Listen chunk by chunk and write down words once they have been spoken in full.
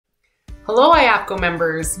Hello IAPCO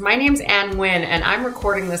members, my name's Anh Nguyen and I'm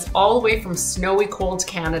recording this all the way from snowy cold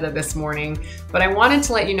Canada this morning, but I wanted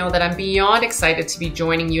to let you know that I'm beyond excited to be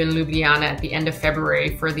joining you in Ljubljana at the end of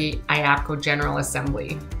February for the IAPCO General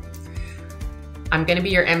Assembly. I'm going to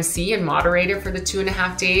be your MC and moderator for the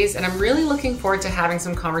 2.5 days, and I'm really looking forward to having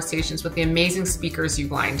some conversations with the amazing speakers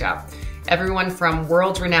you've lined up. Everyone from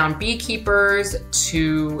world-renowned beekeepers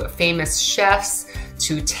to famous chefs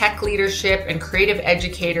to tech leadership and creative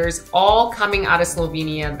educators, all coming out of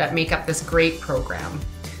Slovenia that make up this great program.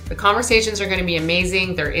 The conversations are going to be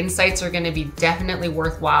amazing, their insights are going to be definitely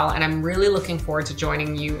worthwhile, and I'm really looking forward to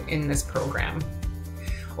joining you in this program.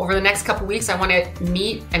 Over the next couple weeks, I want to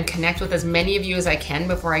meet and connect with as many of you as I can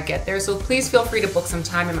before I get there, so please feel free to book some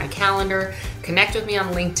time in my calendar, connect with me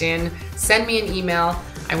on LinkedIn, send me an email.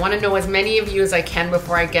 I want to know as many of you as I can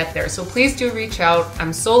before I get there, so please do reach out.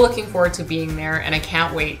 I'm so looking forward to being there and I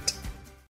can't wait.